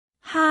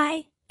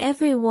Hi,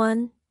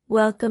 everyone.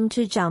 Welcome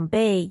to 长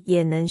辈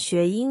也能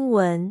学英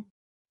文。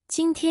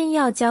今天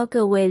要教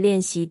各位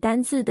练习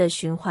单字的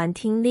循环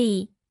听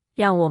力，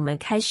让我们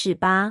开始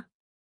吧。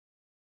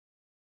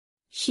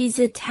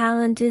She's a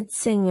talented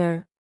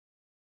singer.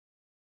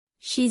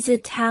 She's a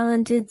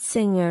talented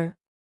singer.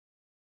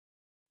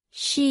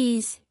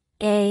 She's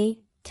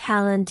a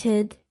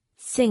talented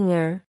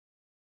singer.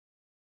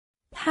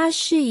 她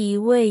是一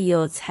位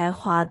有才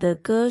华的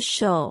歌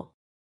手。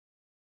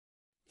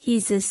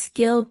He's a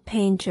skilled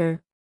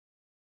painter.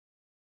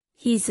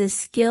 He's a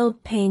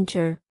skilled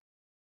painter.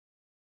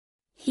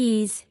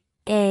 He's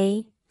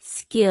a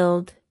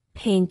skilled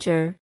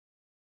painter.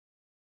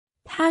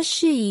 他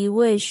是一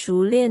位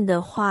熟练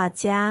的画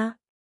家。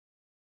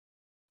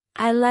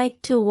I like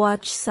to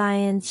watch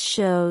science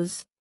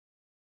shows.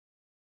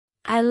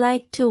 I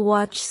like to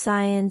watch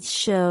science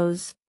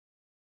shows.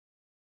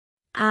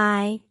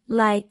 I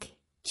like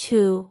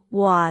to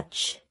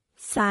watch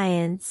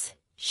science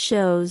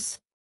shows.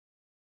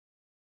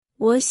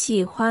 我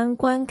喜欢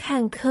观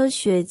看科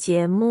学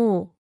节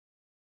目。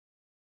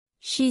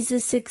She's a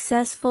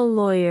successful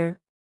lawyer.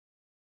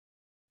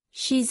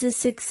 She's a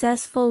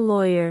successful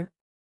lawyer.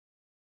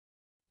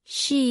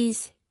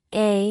 She's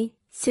a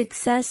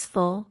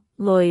successful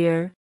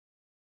lawyer.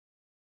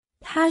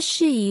 她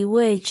是一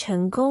位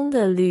成功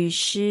的律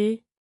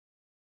师。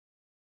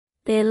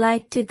They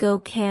like to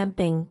go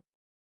camping.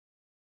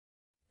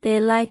 They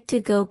like to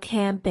go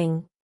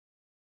camping.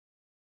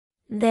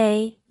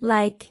 They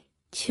like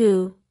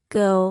to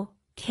go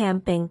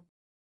camping.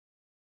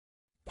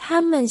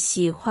 他们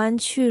喜欢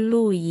去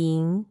露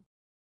营。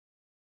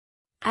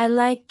I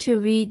like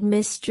to read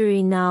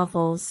mystery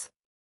novels.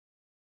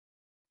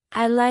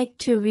 I like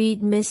to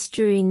read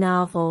mystery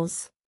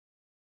novels.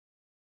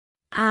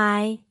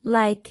 I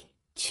like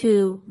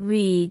to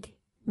read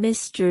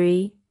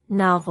mystery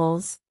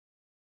novels.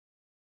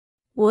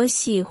 我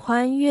喜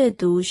欢阅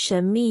读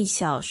神秘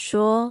小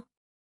说。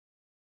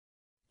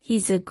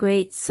He's a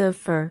great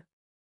surfer.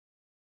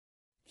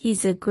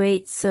 He's a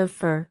great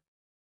surfer.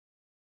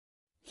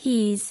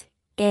 He's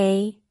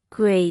a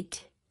great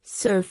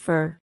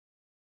surfer.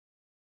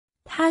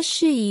 他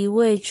是一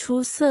位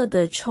出色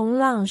的冲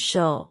浪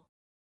手。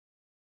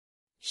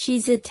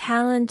She's a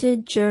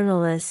talented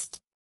journalist.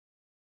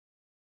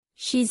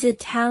 She's a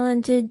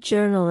talented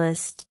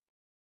journalist.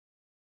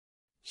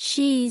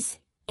 She's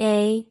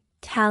a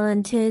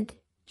talented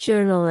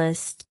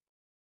journalist.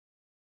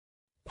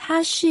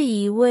 他是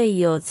一位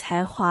有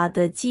才华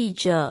的记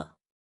者。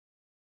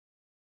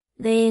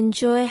They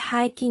enjoy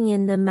hiking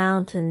in the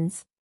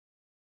mountains.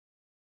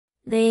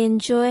 They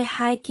enjoy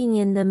hiking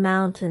in the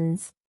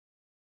mountains.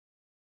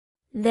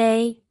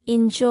 They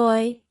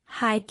enjoy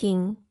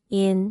hiking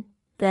in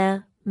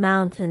the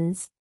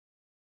mountains.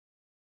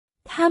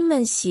 他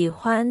们喜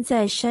欢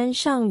在山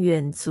上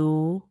远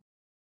足。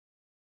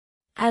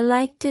I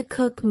like to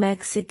cook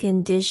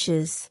Mexican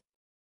dishes.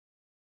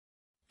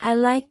 I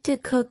like to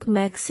cook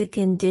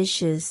Mexican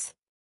dishes.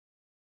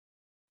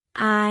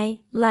 I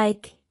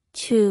like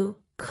to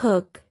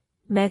cook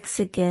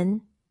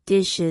Mexican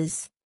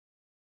dishes.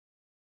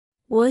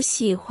 我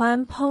喜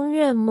欢烹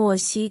饪墨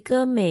西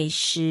哥美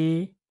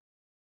食。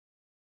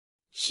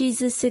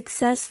She's a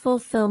successful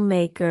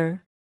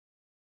filmmaker.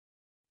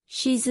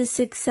 She's a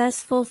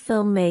successful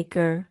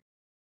filmmaker.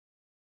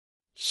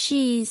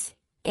 She's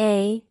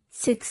a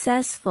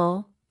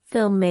successful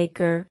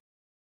filmmaker.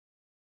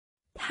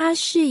 她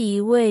是一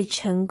位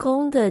成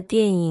功的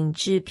电影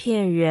制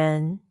片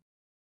人。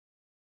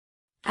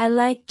I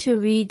like to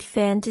read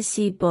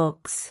fantasy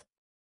books.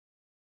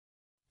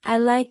 I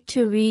like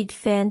to read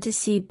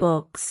fantasy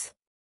books.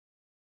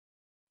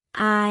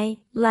 I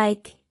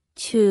like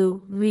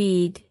to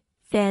read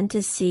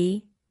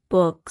fantasy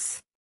books.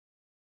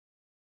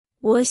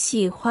 我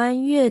喜欢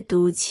阅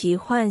读奇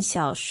幻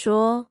小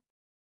说。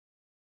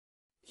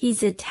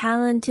He's a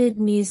talented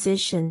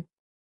musician.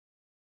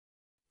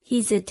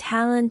 He's a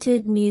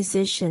talented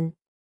musician.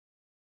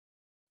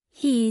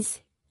 He's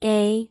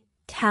a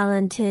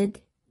talented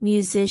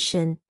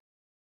musician.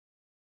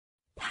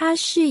 他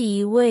是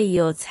一位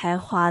有才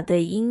华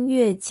的音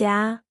乐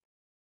家。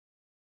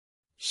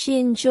She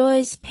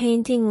enjoys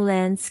painting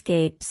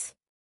landscapes.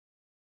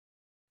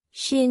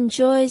 She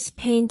enjoys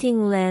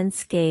painting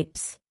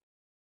landscapes.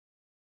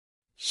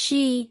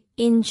 She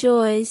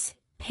enjoys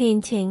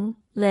painting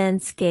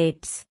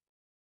landscapes.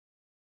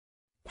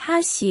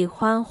 她喜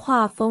欢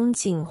画风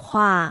景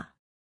画。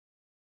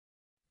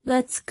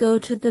Let's go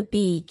to the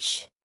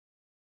beach.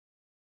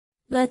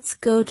 Let's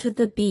go to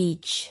the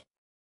beach.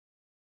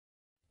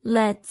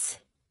 Let's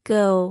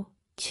go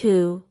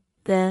to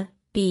the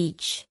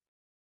beach.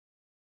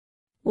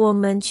 我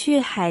们去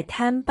海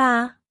滩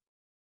吧。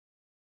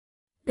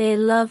They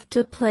love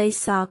to play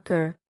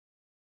soccer.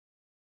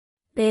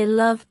 They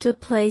love to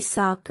play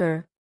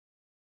soccer.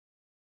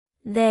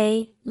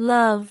 They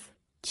love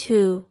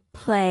to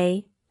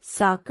play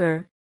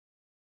soccer.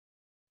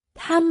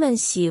 他们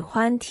喜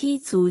欢踢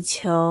足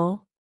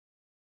球。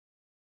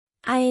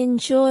I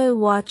enjoy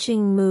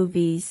watching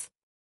movies.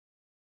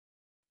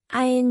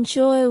 I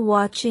enjoy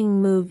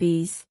watching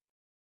movies.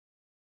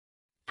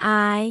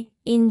 I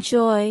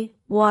enjoy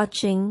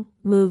watching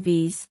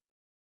movies.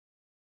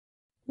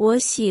 我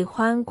喜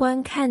欢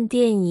观看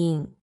电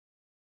影。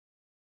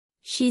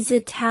She's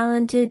a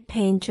talented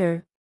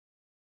painter.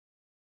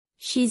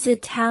 She's a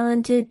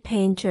talented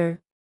painter.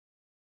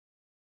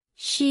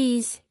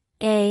 She's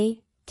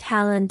a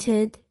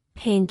talented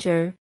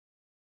painter.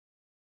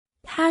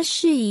 他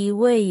是一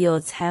位有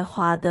才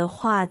华的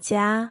画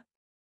家。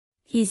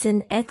He's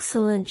an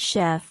excellent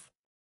chef.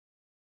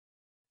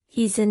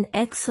 He's an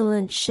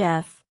excellent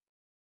chef.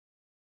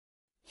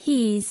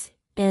 He's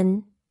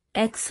an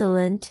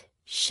excellent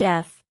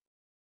chef.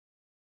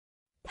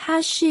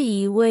 他是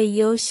一位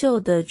优秀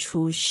的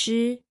厨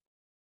师。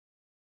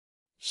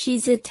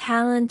She's a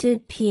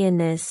talented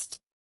pianist.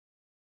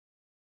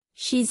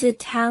 She's a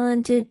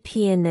talented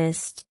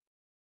pianist.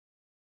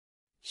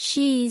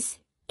 She's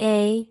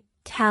a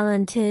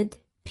talented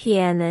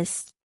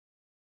pianist.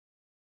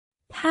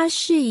 他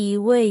是一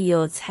位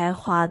有才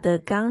华的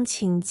钢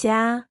琴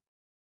家。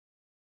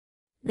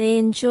They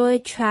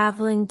enjoy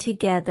traveling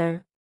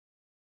together.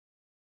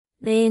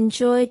 They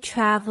enjoy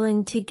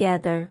traveling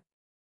together.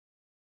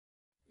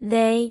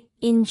 They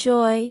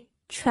enjoy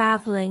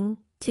traveling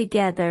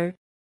together.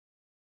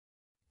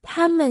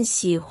 他们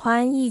喜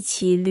欢一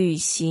起旅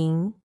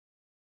行。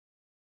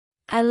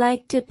I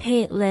like to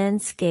paint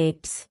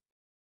landscapes.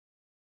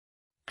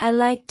 I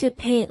like to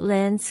paint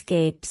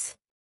landscapes.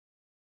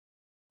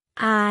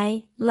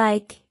 I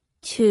like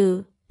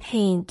to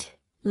paint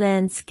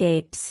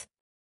landscapes.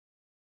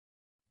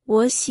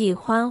 我喜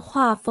欢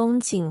画风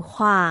景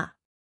画。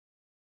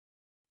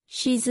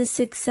She's a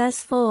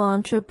successful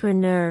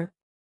entrepreneur.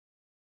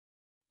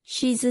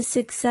 She's a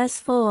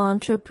successful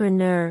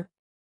entrepreneur.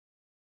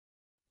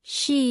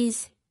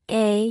 She's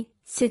a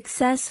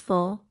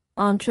successful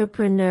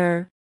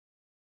entrepreneur.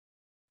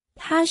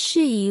 他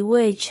是一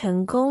位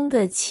成功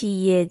的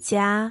企业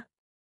家。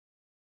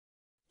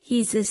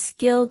He's a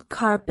skilled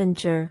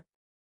carpenter.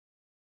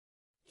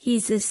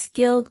 He's a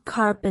skilled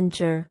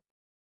carpenter.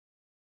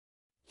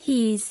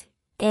 He's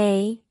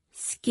a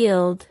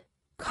skilled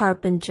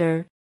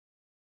carpenter.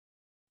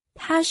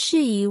 他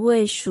是一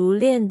位熟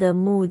练的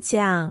木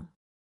匠。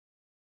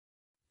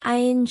I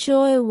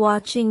enjoy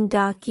watching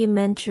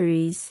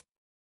documentaries.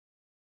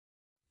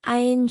 I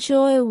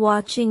enjoy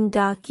watching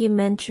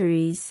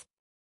documentaries.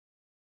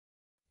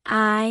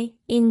 I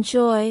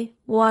enjoy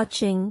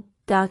watching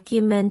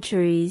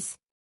documentaries.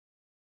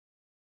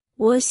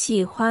 我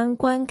喜欢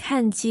观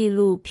看纪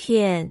录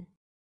片。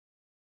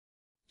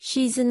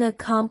She's an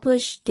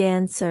accomplished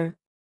dancer.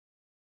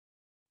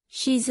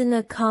 She's an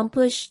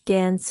accomplished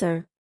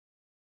dancer.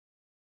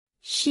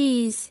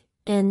 She's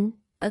an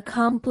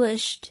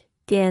accomplished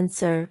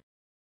dancer.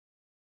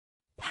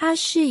 她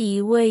是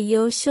一位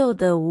优秀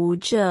的舞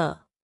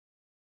者。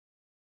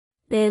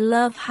They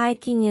love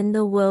hiking in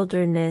the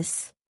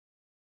wilderness.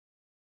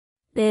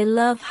 They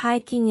love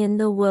hiking in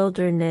the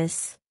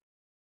wilderness.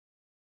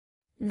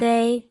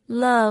 They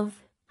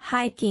love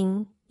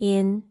hiking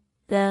in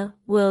the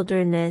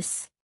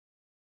wilderness.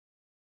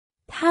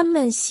 他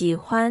们喜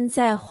欢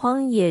在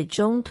荒野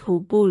中徒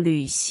步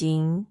旅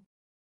行。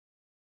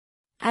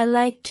I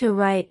like to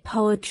write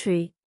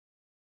poetry.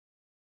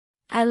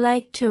 I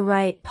like to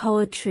write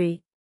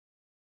poetry.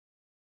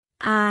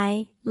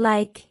 I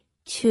like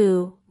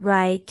to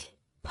write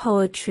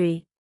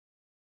poetry.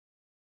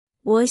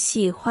 我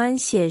喜欢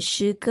写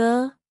诗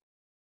歌。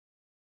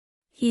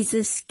He's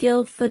a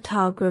skilled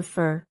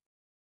photographer.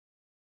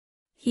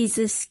 He's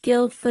a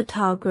skilled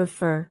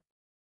photographer.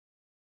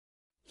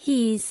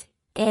 He's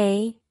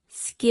a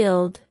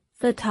skilled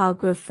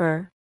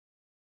photographer.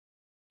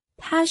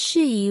 他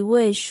是一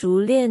位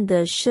熟练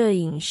的摄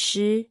影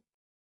师。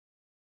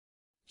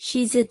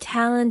She's a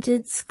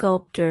talented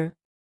sculptor.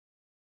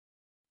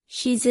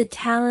 She's a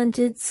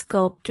talented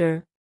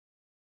sculptor.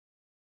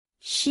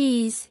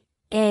 She's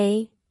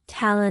a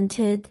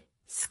talented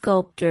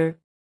sculptor.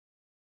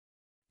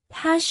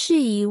 他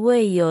是一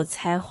位有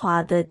才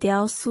华的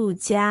雕塑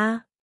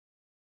家。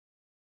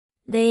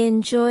They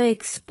enjoy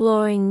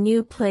exploring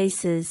new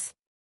places.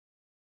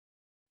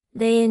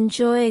 They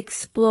enjoy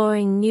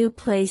exploring new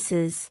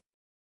places.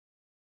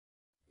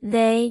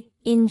 They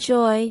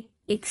enjoy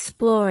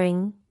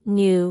exploring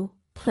new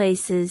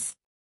places.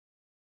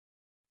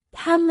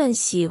 他们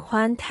喜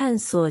欢探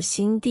索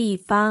新地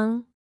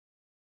方。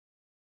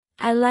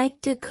I like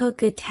to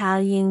cook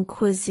Italian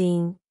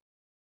cuisine.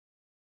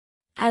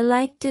 I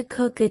like to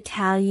cook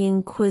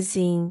Italian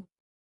cuisine.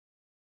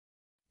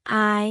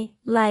 I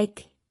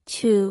like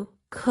to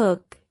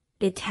cook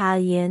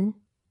Italian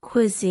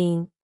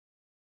cuisine.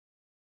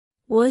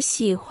 我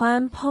喜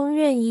欢烹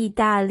饪意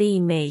大利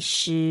美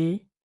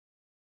食。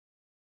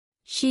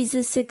She's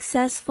a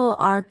successful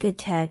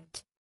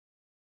architect.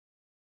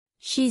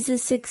 She's a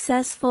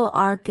successful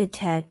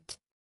architect.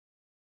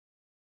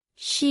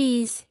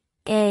 She's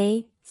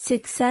a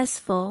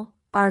successful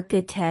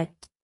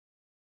architect.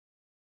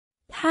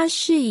 他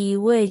是一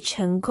位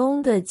成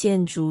功的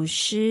建筑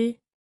师。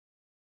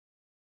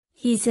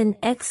He's an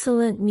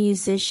excellent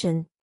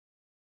musician.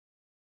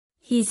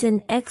 He's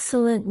an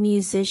excellent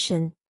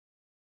musician.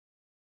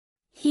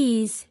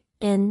 He's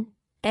an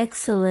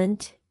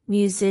excellent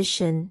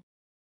musician.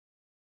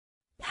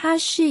 他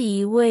是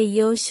一位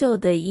优秀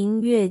的音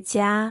乐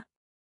家。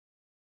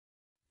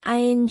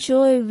I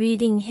enjoy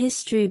reading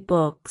history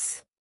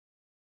books.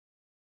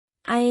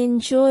 I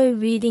enjoy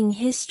reading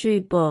history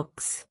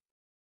books.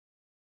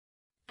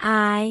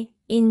 I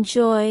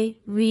enjoy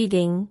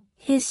reading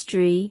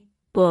history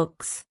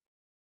books.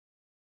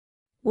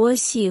 我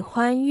喜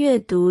欢阅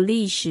读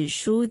历史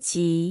书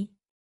籍。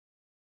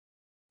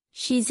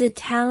She's a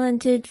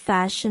talented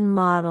fashion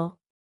model.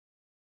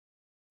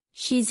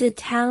 She's a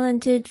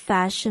talented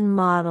fashion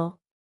model.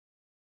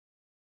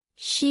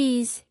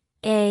 She's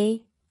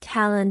a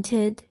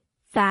talented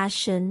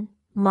fashion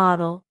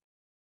model.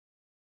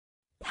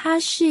 她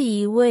是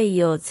一位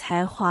有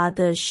才华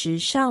的时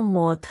尚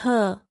模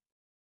特。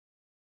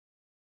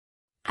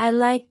I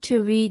like to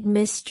read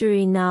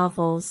mystery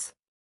novels.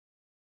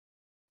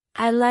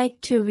 I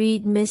like to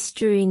read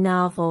mystery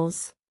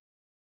novels.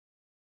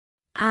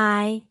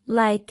 I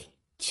like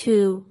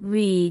to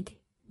read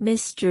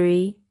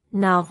mystery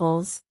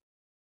novels.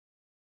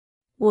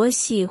 我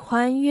喜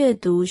欢阅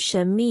读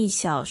神秘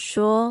小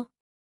说。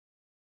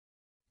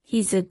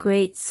He's a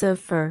great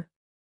surfer.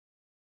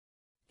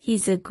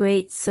 He's a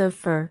great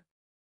surfer.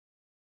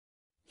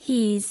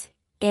 He's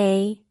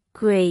a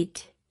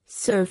great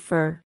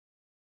surfer.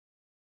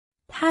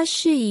 他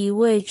是一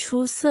位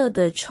出色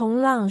的冲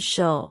浪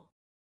手。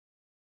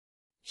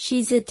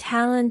She's a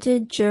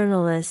talented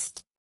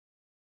journalist.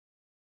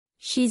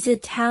 She's a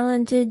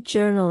talented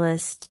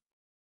journalist.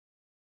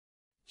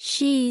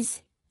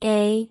 She's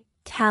a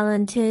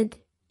talented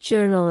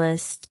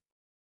journalist.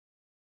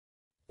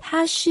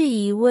 他是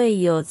一位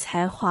有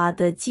才华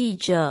的记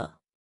者。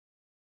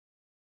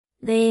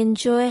They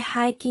enjoy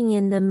hiking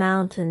in the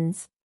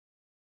mountains.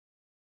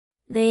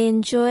 They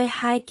enjoy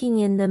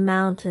hiking in the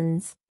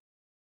mountains.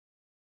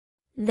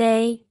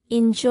 They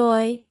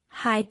enjoy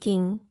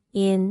hiking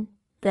in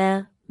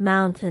the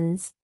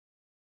mountains.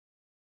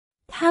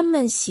 他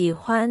们喜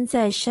欢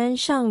在山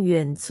上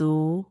远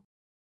足。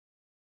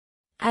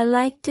I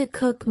like to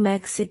cook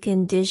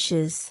Mexican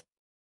dishes.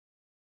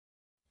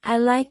 I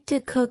like to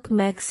cook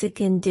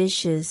Mexican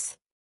dishes.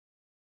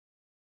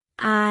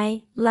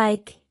 I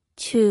like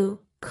to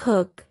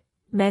cook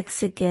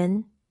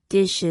Mexican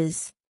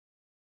dishes.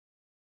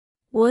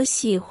 我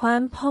喜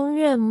欢烹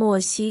饪墨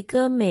西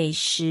哥美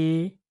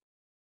食。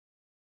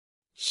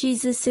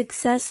She's a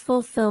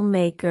successful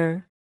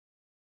filmmaker.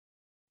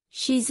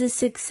 She's a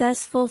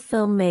successful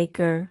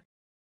filmmaker.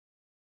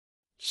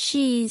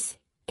 She's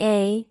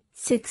a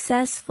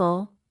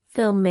successful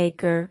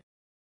filmmaker.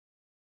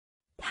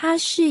 他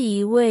是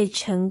一位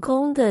成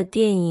功的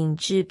电影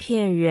制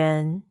片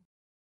人。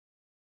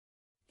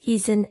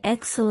He's an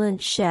excellent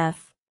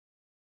chef.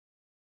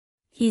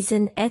 He's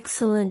an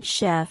excellent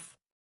chef.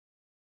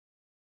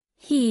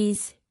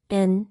 He's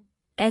an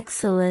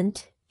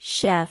excellent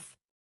chef.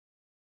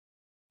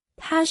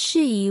 他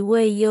是一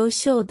位优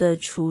秀的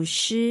厨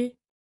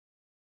师。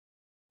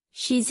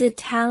She's a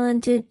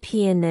talented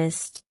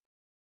pianist.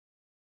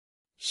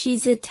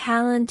 She's a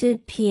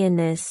talented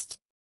pianist.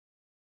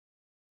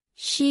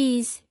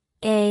 She's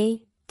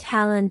a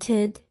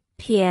talented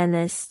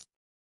pianist.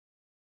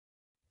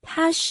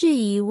 他是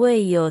一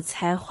位有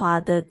才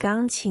华的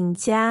钢琴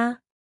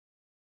家。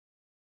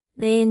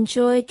They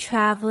enjoy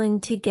traveling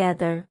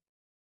together.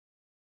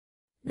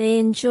 They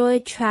enjoy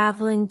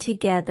traveling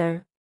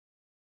together.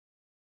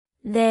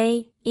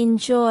 They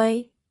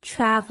enjoy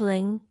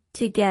traveling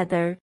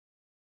together.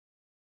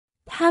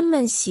 他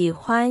们喜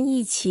欢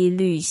一起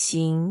旅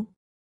行。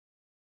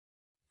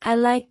I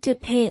like to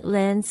paint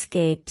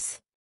landscapes.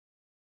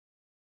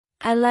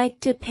 I like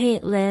to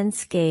paint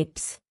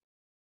landscapes.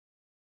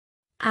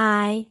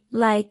 I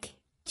like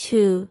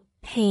to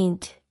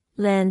paint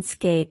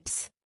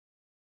landscapes.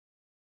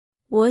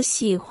 我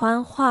喜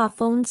欢画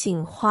风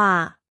景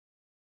画。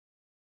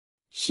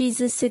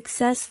She's a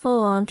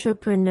successful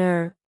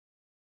entrepreneur.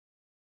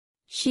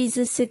 She's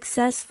a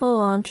successful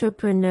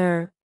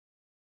entrepreneur.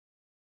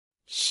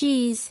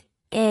 She's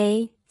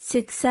a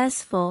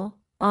successful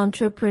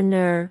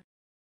entrepreneur.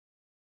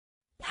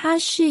 他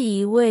是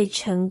一位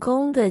成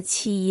功的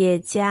企业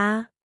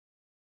家。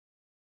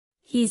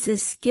He's a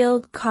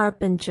skilled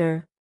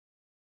carpenter.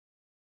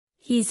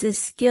 He's a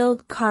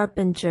skilled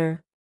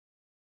carpenter.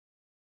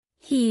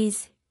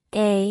 He's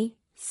a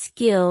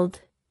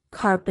skilled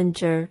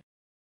carpenter.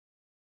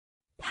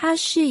 他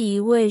是一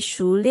位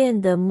熟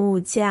练的木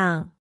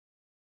匠。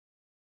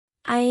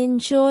I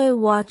enjoy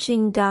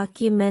watching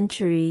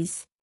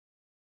documentaries.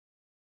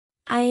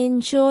 I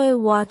enjoy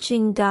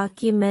watching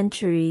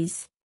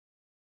documentaries.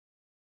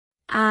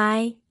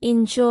 I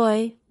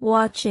enjoy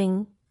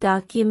watching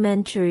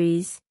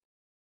documentaries.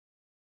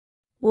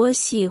 我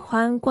喜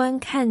欢观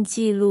看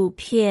纪录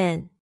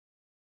片。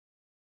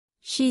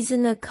She's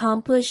an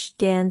accomplished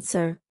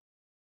dancer.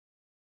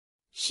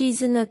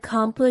 She's an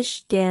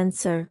accomplished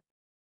dancer.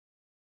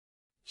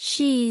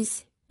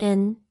 She's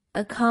an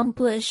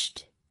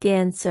accomplished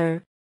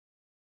dancer.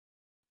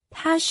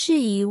 他是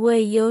一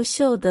位优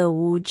秀的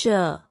舞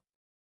者。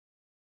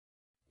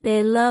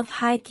They love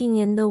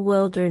hiking in the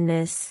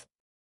wilderness.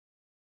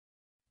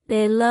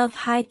 They love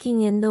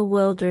hiking in the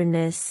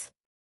wilderness.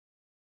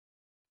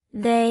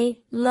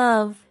 They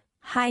love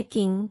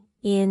hiking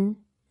in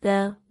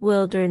the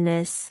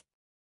wilderness.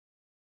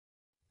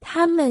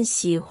 他们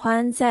喜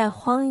欢在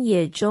荒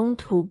野中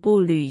徒步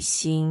旅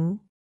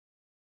行。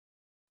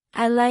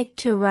I like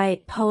to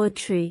write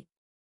poetry.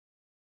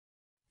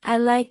 I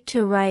like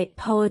to write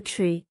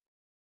poetry.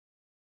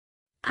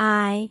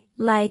 I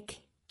like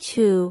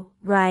to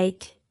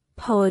write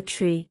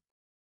poetry.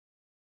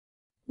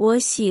 我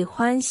喜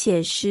欢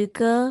写诗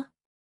歌。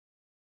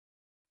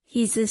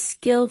He's a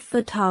skilled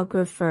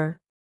photographer.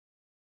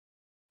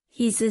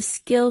 He's a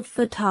skilled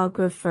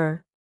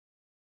photographer.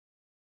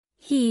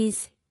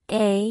 He's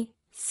a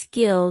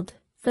skilled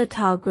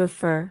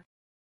photographer.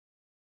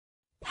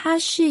 他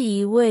是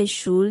一位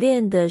熟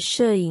练的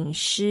摄影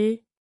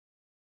师。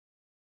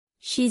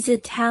She's a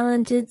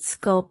talented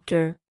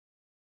sculptor.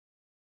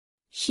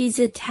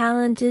 She's a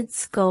talented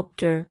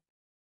sculptor.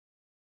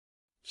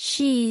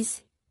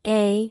 She's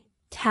a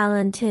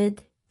talented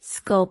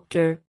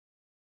sculptor.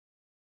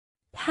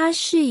 他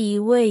是一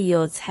位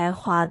有才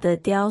华的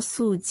雕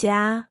塑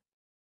家。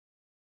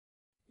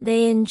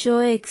They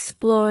enjoy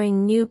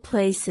exploring new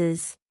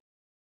places.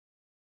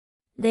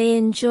 They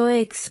enjoy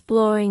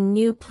exploring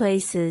new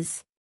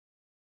places.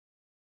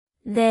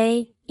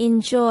 They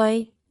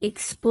enjoy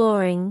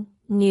exploring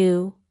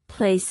new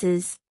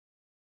places.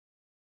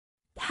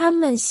 他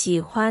们喜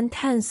欢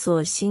探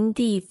索新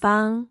地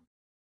方。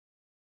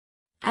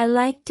I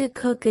like to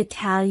cook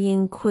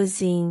Italian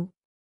cuisine.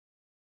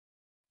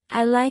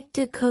 I like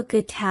to cook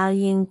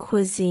Italian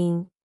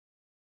cuisine.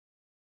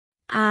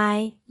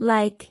 I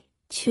like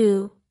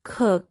to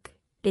cook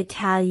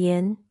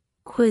Italian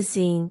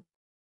cuisine.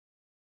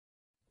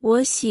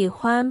 我喜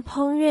欢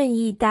烹饪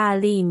意大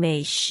利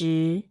美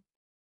食。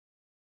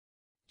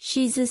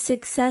She's a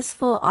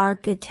successful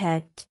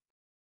architect.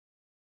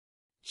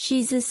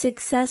 She's a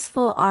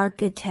successful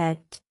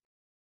architect.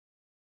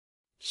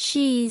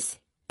 She's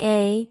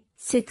a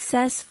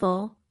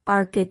successful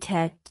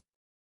architect.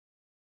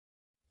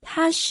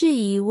 他是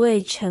一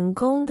位成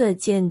功的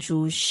建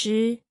筑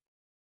师。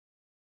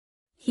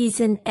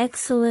He's an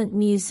excellent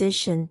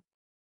musician.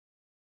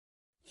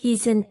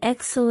 He's an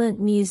excellent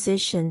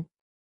musician.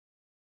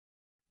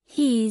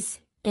 He's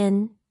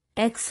an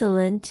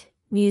excellent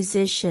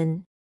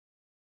musician.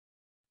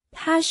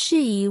 他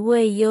是一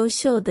位优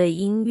秀的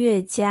音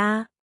乐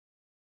家。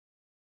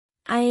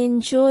I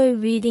enjoy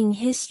reading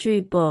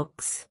history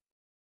books.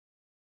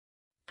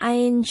 I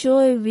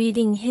enjoy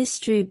reading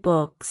history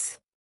books.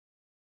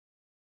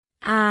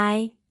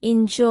 I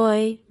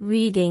enjoy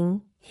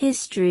reading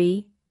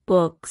history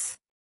books.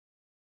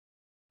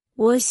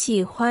 我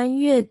喜欢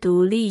阅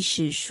读历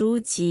史书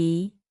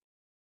籍。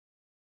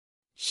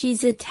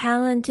She's a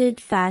talented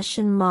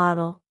fashion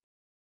model.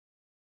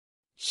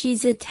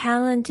 She's a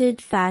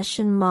talented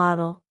fashion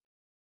model.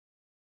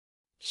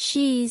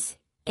 She's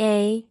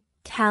a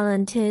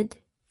talented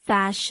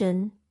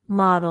fashion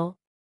model.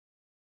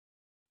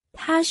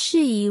 她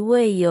是一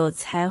位有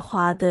才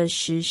华的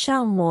时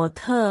尚模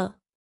特。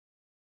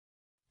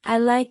I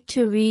like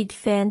to read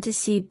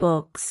fantasy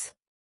books.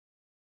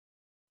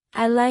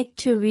 I like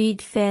to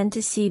read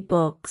fantasy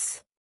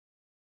books.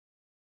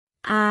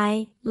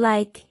 I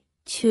like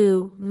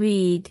to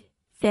read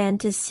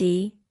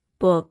fantasy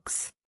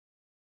books.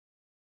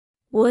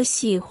 我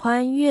喜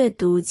欢阅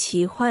读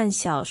奇幻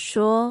小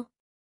说。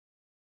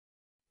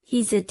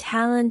He's a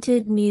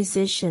talented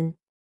musician.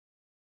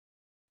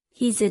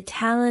 He's a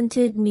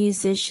talented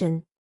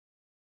musician.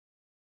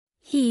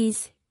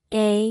 He's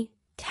a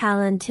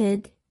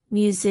talented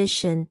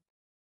musician.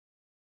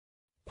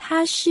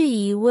 他是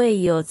一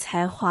位有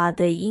才华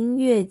的音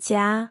乐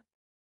家。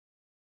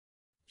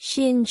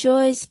She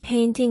enjoys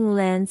painting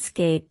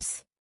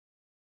landscapes.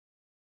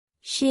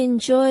 She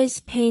enjoys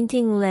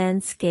painting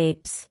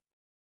landscapes.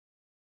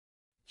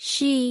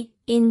 She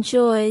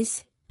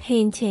enjoys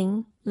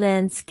painting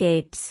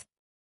landscapes.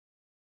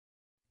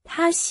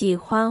 她喜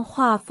欢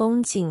画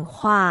风景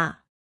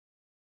画。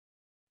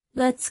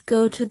Let's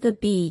go to the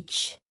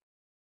beach.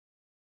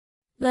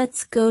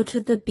 Let's go to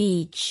the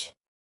beach.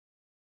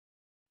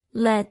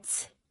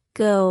 Let's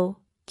go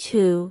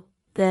to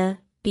the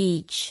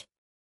beach.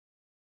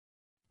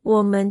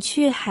 我们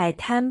去海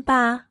滩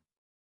吧。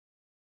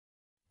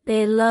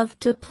They love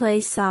to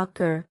play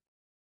soccer.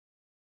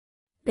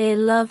 They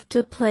love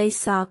to play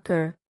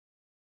soccer.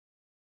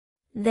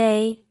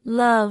 They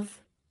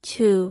love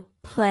to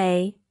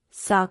play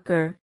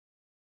soccer.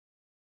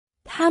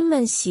 他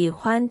们喜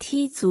欢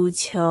踢足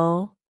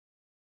球。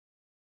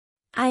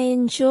I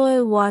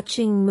enjoy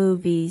watching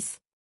movies.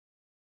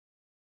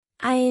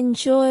 I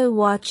enjoy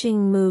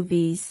watching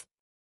movies.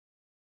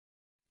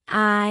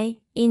 I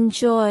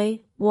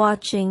enjoy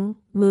watching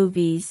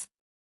movies.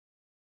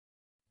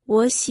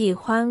 我喜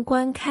欢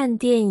观看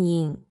电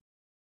影。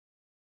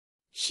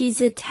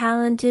She's a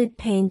talented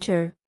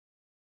painter.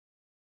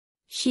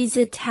 She's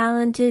a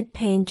talented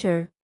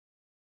painter.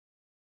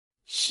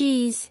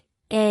 She's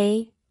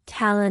a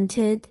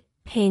talented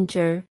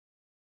painter.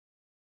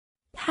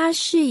 他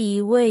是一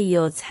位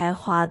有才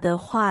华的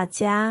画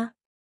家。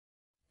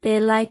They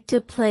like to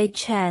play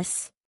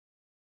chess.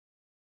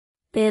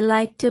 They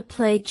like to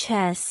play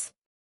chess.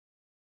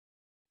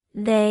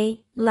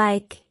 They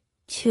like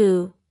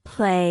to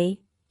play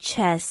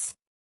chess.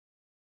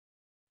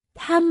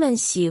 他们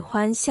喜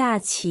欢下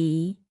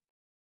棋。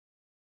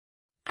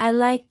I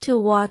like to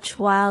watch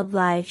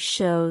wildlife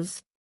shows.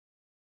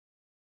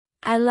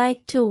 I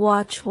like to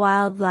watch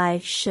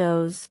wildlife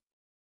shows.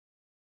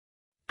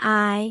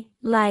 I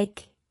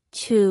like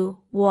to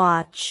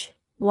watch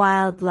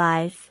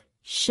wildlife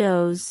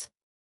shows.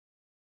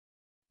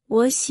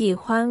 我喜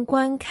欢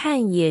观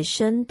看野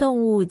生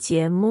动物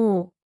节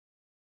目。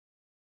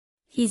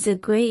He's a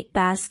great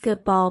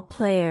basketball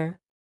player.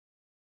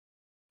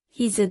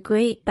 He's a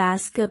great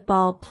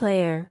basketball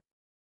player.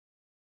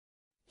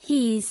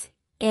 He's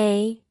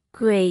a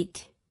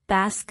great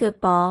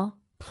basketball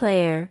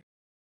player.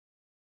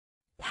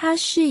 他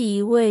是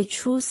一位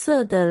出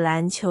色的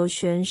篮球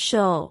选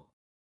手。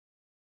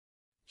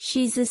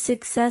She's a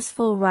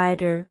successful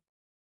writer.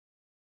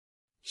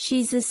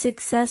 She's a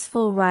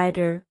successful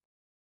writer.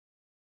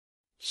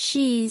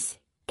 She's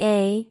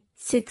a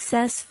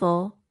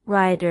successful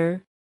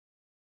writer.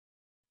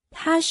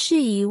 他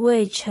是一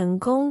位成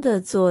功的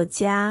作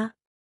家。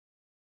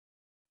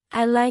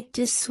I like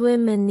to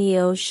swim in the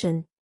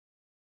ocean.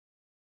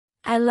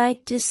 I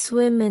like to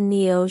swim in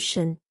the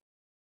ocean.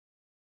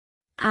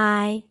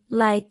 I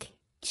like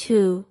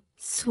to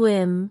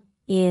swim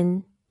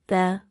in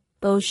the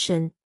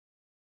ocean.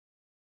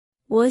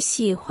 我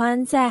喜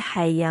欢在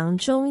海洋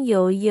中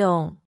游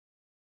泳。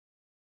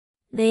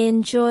They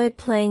enjoy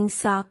playing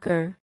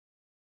soccer.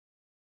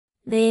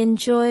 They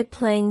enjoy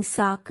playing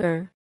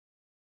soccer.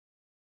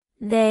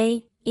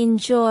 They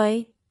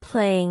enjoy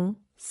playing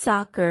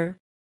soccer.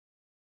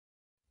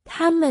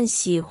 他们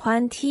喜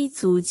欢踢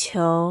足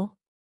球。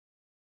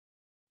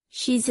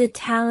She's a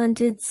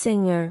talented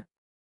singer.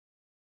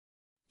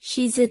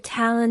 She's a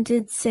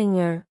talented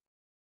singer.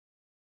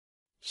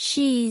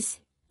 She's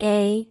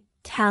a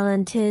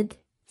talented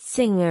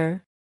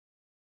singer.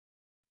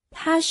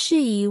 他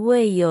是一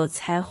位有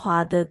才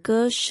华的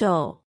歌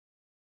手。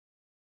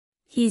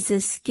He's a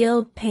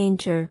skilled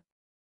painter.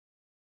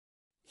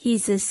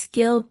 He's a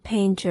skilled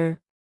painter.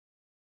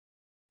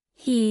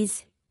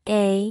 He's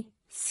a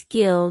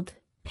skilled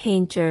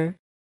painter.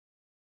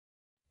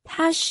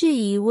 他是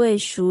一位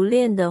熟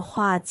练的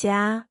画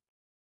家。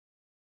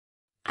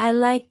I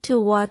like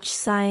to watch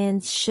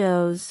science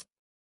shows.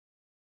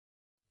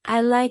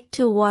 I like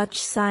to watch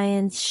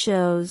science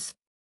shows.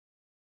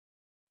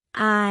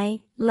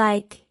 I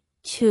like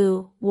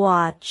to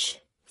watch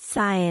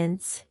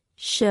science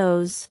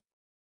shows.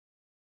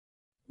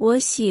 我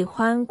喜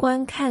欢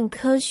观看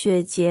科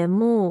学节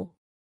目。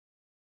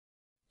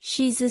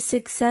She's a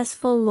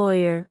successful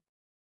lawyer.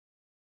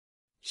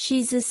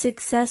 She's a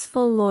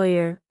successful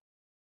lawyer.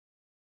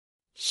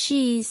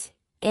 She's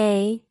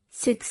a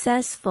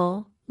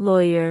successful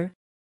lawyer.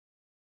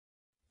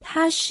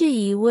 他是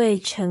一位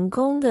成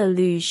功的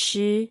律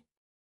师。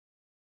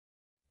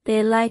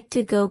They like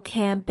to go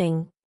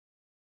camping.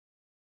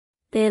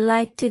 They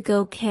like to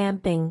go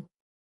camping.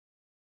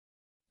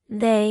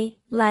 They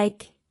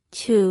like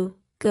to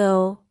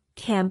go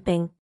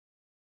camping.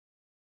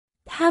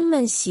 他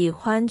们喜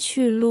欢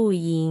去露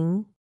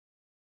营。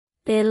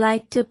They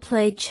like to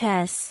play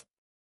chess.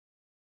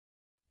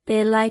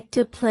 They like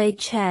to play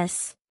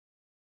chess.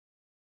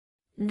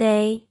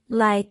 They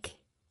like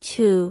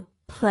to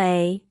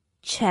play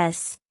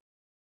chess.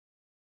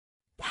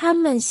 他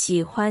们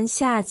喜欢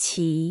下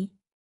棋。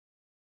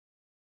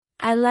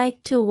I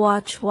like to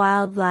watch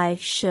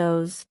wildlife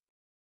shows.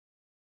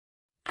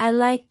 I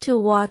like to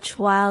watch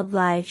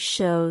wildlife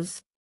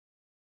shows.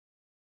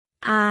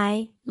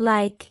 I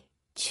like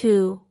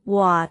to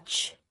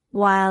watch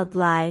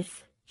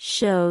wildlife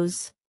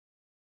shows.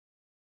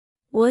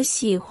 我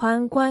喜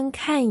欢观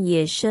看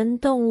野生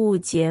动物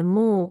节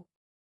目。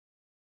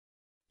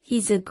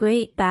He's a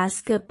great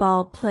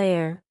basketball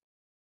player.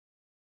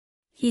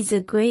 He's a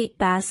great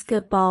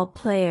basketball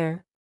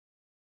player.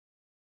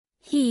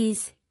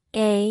 He's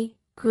a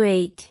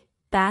great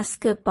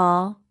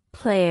basketball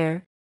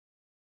player.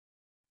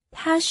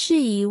 他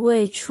是一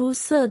位出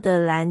色的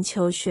篮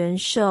球选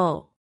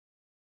手。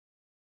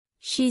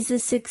She's a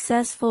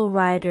successful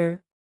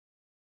writer.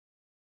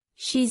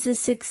 She's a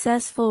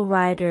successful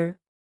writer.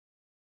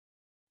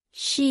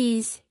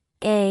 She's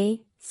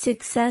a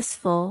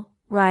successful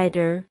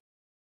writer.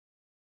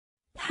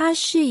 他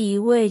是一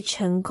位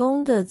成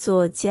功的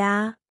作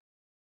家。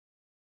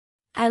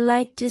I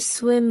like to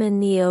swim in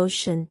the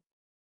ocean.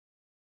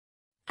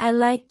 I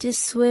like to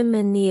swim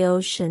in the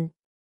ocean.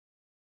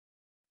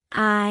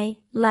 I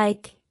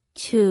like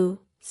to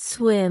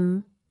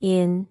swim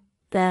in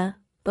the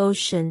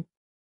ocean.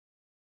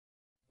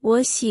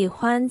 我喜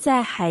欢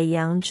在海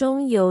洋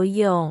中游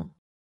泳。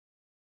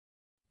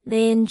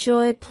They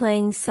enjoy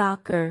playing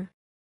soccer.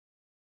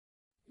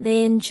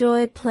 They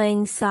enjoy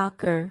playing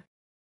soccer.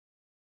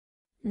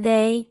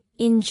 They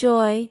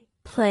enjoy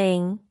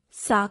playing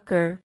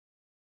soccer.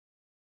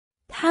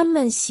 他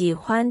们喜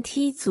欢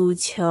踢足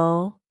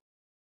球。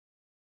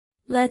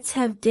Let's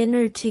have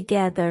dinner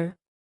together.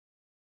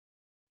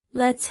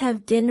 Let's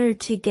have dinner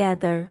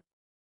together.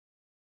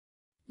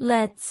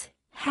 Let's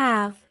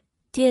have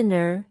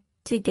dinner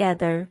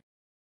together.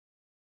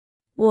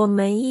 我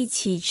们一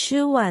起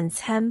吃晚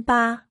餐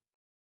吧。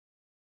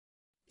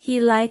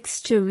He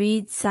likes to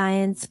read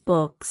science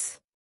books.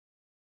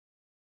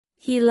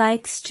 He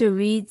likes to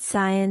read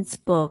science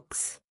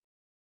books.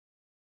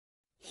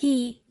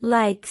 He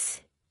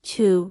likes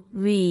to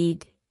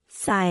read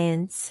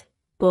science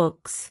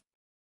books.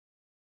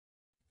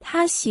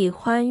 他喜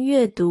欢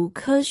阅读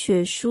科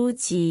学书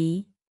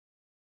籍。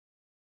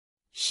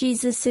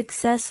She's a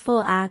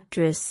successful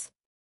actress.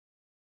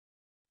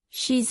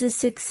 She's a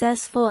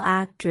successful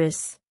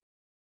actress.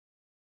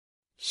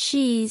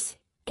 She's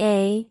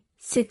a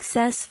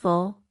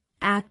successful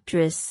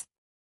actress.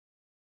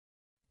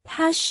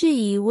 她是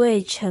一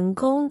位成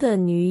功的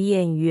女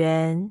演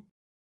员。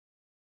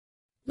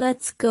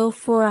Let's go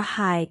for a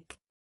hike.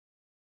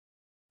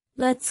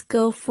 Let's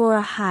go for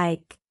a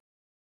hike.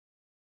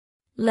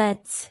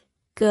 Let's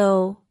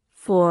go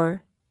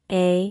for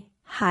a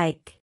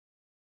hike.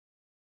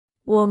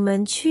 我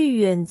们去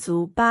远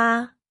足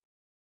吧。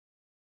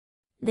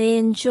They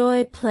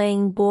enjoy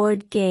playing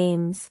board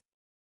games.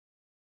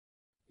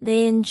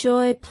 They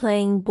enjoy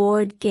playing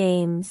board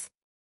games.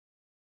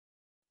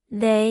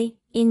 They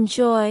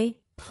enjoy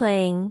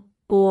playing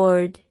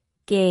board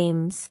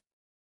games.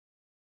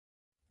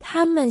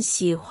 他们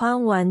喜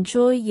欢玩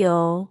桌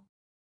游。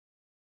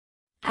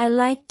I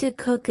like to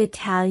cook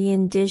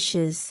Italian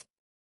dishes.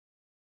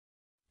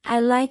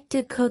 I like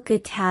to cook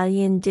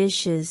Italian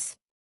dishes.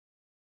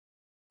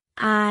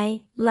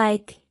 I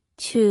like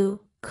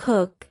to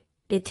cook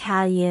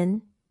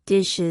Italian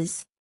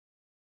dishes.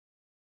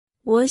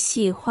 我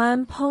喜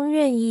欢烹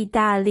饪意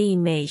大利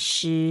美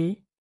食。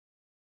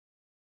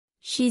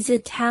She's a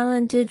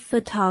talented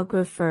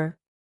photographer.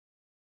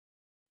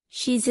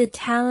 She's a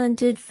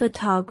talented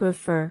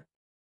photographer.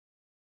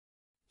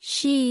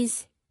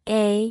 She's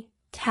a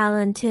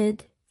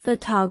talented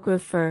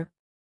photographer.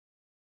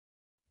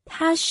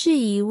 她是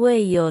一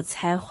位有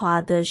才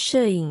华的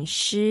摄影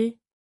师。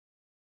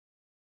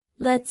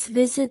Let's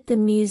visit the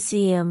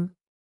museum.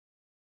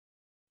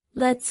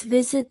 Let's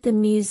visit the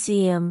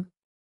museum.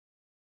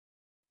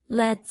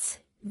 Let's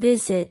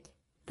visit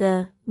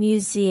the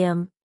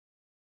museum.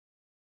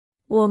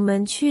 我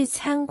们去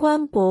参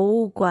观博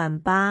物馆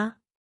吧。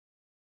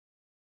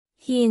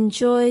He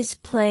enjoys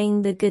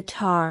playing the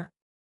guitar.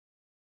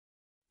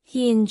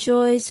 He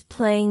enjoys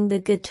playing the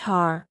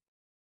guitar.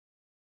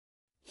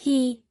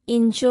 He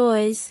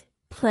enjoys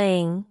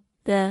playing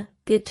the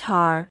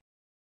guitar.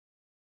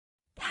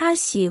 他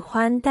喜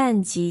欢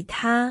弹吉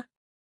他。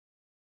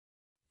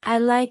I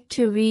like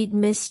to read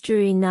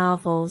mystery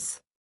novels.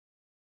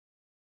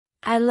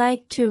 I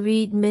like to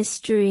read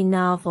mystery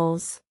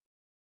novels.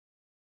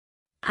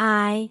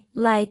 I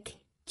like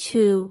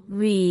to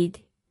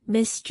read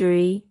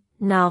mystery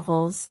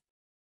novels.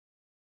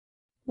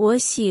 我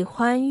喜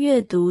欢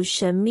阅读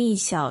神秘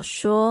小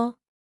说。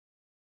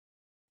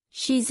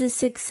She's a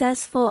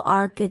successful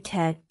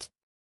architect.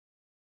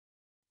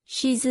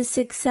 She's a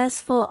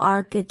successful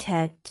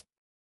architect.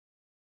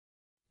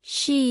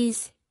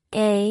 She's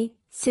a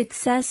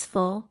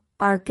successful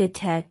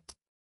architect.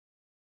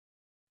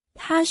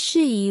 他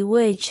是一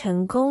位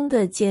成功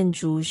的建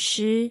筑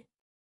师。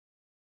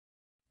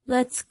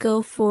Let's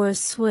go for a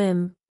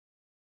swim.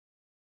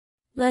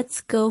 Let's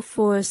go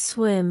for a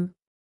swim.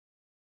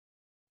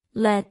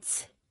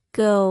 Let's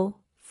go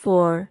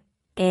for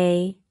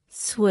a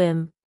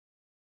swim.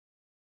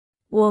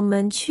 我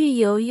们去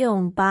游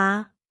泳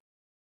吧。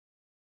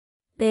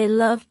They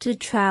love to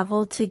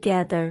travel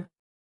together.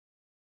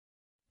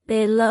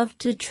 They love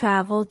to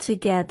travel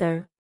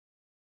together.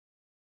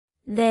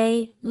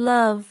 They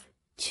love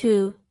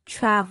to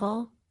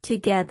travel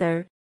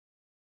together.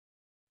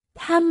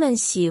 他们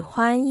喜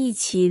欢一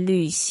起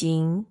旅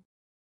行。